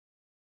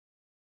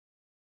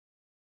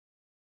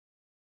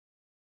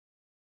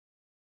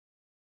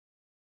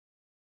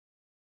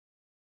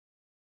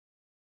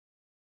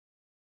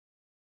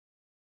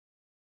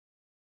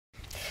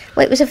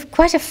Well, it was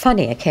quite a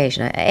funny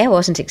occasion. I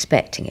wasn't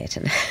expecting it,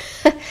 and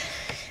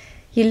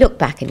you look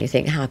back and you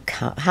think, how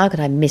could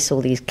I miss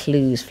all these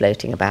clues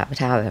floating about? But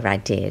however, I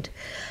did.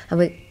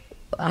 And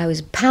I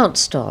was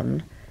pounced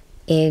on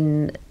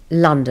in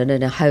London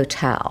in a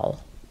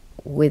hotel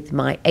with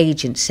my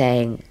agent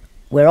saying,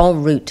 we're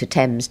en route to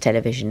Thames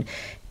Television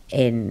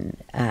in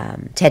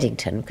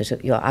Teddington, because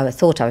I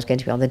thought I was going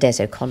to be on the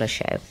Des O'Connor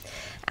show.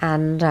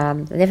 And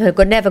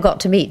never got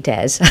to meet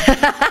Des.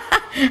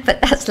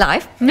 But that's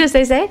life, as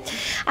they say.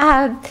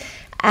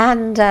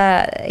 And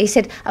he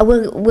said,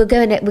 we're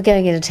going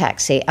in a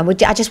taxi,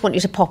 and I just want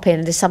you to pop in,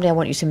 and there's somebody I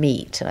want you to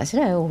meet. And I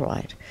said, oh, all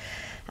right.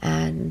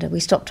 And we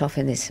stopped off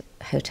in this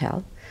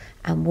hotel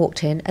and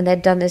walked in, and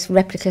they'd done this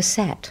replica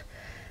set.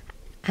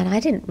 And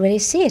I didn't really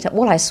see it.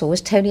 All I saw was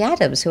Tony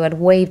Adams, who I'd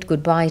waved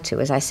goodbye to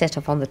as I set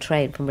off on the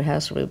train from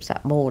rehearsal rooms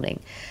that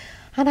morning.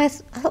 And I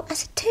said,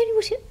 Tony,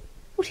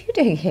 what are you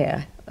doing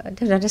here? I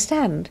don't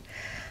understand.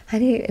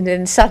 And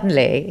then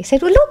suddenly he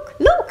said, well,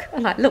 look.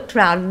 And I looked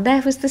round, and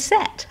there was the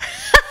set,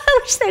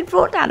 which they'd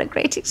brought down at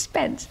great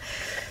expense.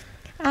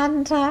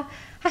 And I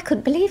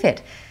couldn't believe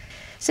it.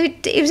 So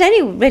it was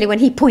only really when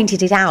he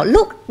pointed it out,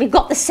 look, we've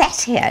got the set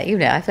here,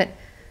 I thought,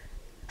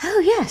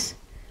 oh, yes.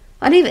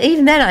 And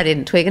even then I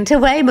didn't twig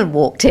until Eamonn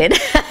walked in.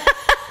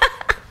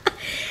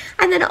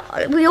 And then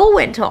we all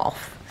went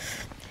off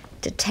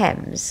to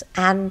Thames,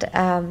 and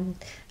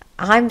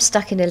I'm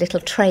stuck in a little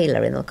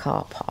trailer in the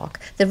car park.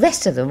 The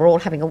rest of them were all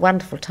having a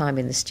wonderful time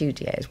in the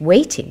studios,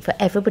 waiting for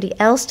everybody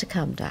else to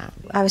come down.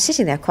 I was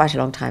sitting there quite a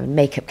long time, and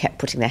makeup kept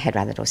putting their head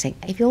round the door saying,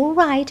 if you're all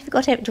right, do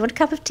you want a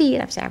cup of tea?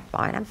 And I said,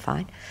 I'm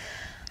fine.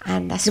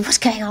 And I said, what's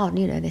going on?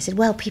 And they said,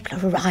 well, people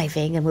are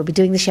arriving, and we'll be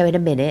doing the show in a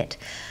minute.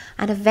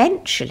 And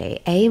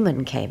eventually,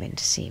 Eamonn came in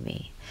to see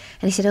me.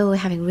 And he said, oh, we're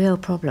having real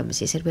problems.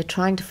 He said, we're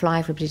trying to fly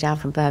everybody down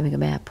from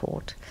Birmingham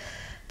Airport,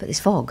 but there's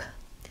fog.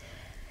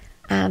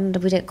 And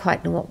we don't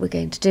quite know what we're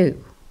going to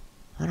do.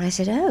 And I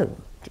said, oh,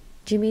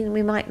 do you mean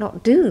we might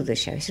not do the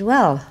show? He said,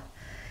 well,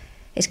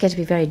 it's going to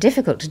be very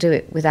difficult to do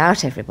it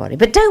without everybody.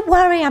 But don't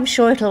worry, I'm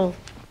sure it'll...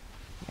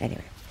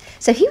 Anyway,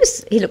 so he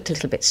looked a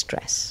little bit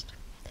stressed.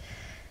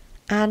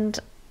 And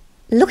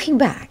looking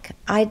back,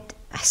 I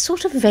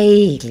sort of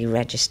vaguely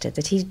registered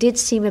that he did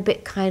seem a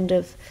bit kind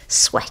of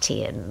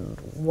sweaty and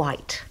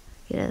white,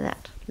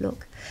 that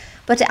look.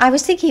 But I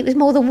was thinking it was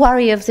more the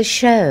worry of the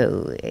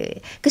show,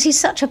 because he's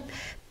such a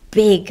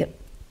big,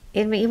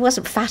 he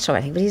wasn't fat or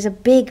anything, but he's a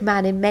big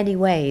man in many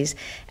ways.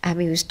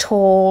 He was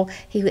tall,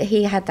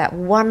 he had that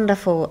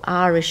wonderful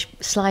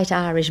slight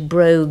Irish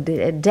brogue,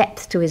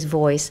 depth to his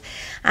voice,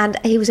 and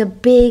he was a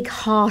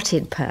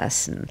big-hearted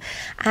person.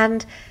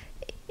 And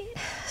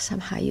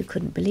somehow you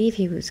couldn't believe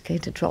he was going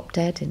to drop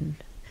dead in,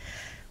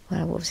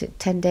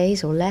 10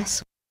 days or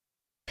less.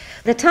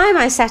 The time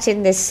I sat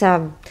in this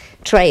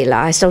trailer,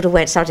 I sort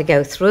of started to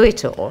go through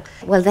it all.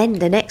 Well, then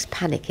the next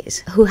panic is,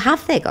 who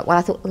have they got? Well,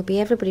 I thought it'll be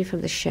everybody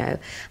from the show,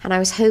 and I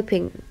was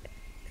hoping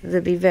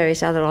there'd be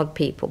various other odd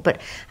people, but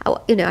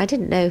I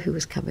didn't know who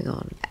was coming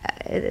on.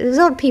 There was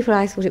odd people.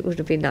 I thought it would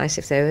have been nice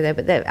if they were there,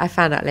 but I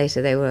found out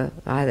later they were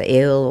either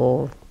ill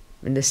or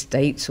in the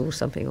States or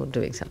something, or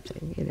doing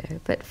something,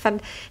 But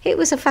it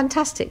was a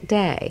fantastic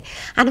day.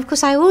 And of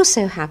course I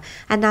also have,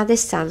 and now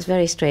this sounds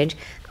very strange,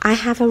 I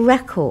have a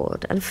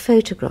record and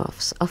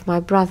photographs of my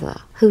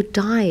brother who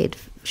died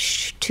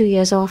 2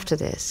 years after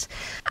this.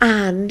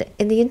 And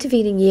in the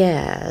intervening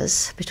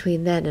years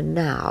between then and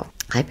now,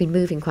 I've been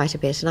moving quite a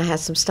bit, and I had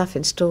some stuff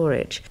in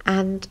storage.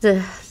 And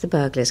the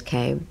burglars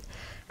came,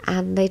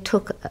 and they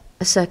took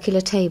a circular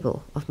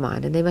table of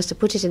mine, and they must have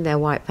put it in their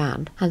white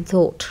van and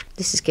thought,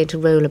 this is going to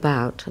roll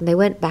about. And they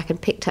went back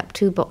and picked up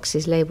 2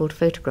 boxes labelled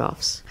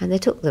photographs, and they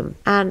took them.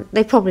 And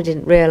they probably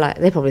didn't realise,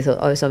 they probably thought,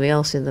 oh, there's something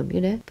else in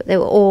them, But they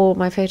were all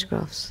my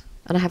photographs.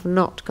 And I have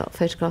not got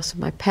photographs of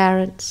my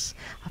parents,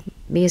 of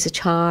me as a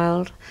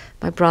child,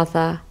 my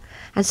brother.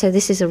 And so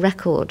this is a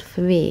record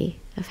for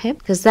me of him,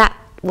 because that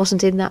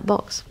wasn't in that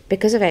box.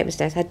 Because of Eamonn's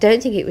death, I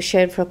don't think it was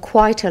shown for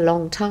quite a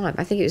long time.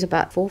 I think it was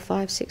about 4,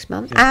 5, 6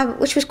 months,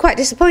 which was quite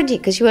disappointing,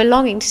 because you were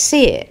longing to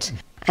see it.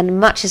 And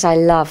much as I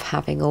love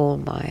having all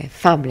my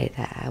family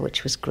there,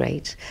 which was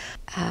great,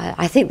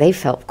 I think they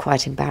felt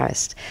quite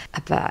embarrassed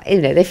about,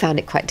 they found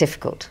it quite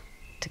difficult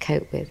to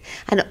cope with.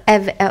 And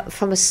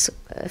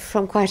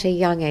from quite a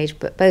young age,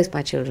 but both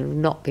my children have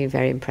not been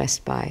very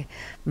impressed by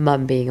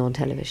Mum being on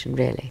television,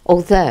 really.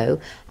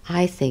 Although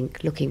I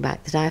think, looking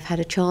back, that I've had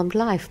a charmed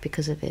life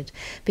because of it.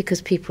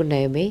 Because people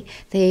know me,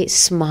 they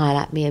smile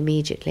at me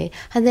immediately,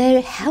 and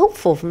they're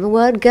helpful from the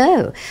word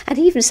go. And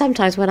even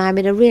sometimes when I'm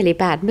in a really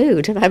bad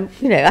mood, and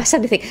I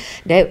suddenly think,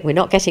 no, we're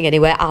not getting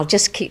anywhere. I'll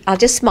just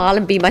smile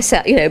and be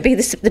myself. Be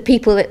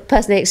the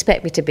person they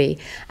expect me to be,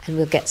 and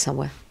we'll get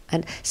somewhere.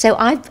 And so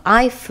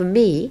for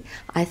me,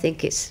 I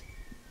think it's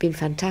been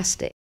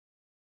fantastic.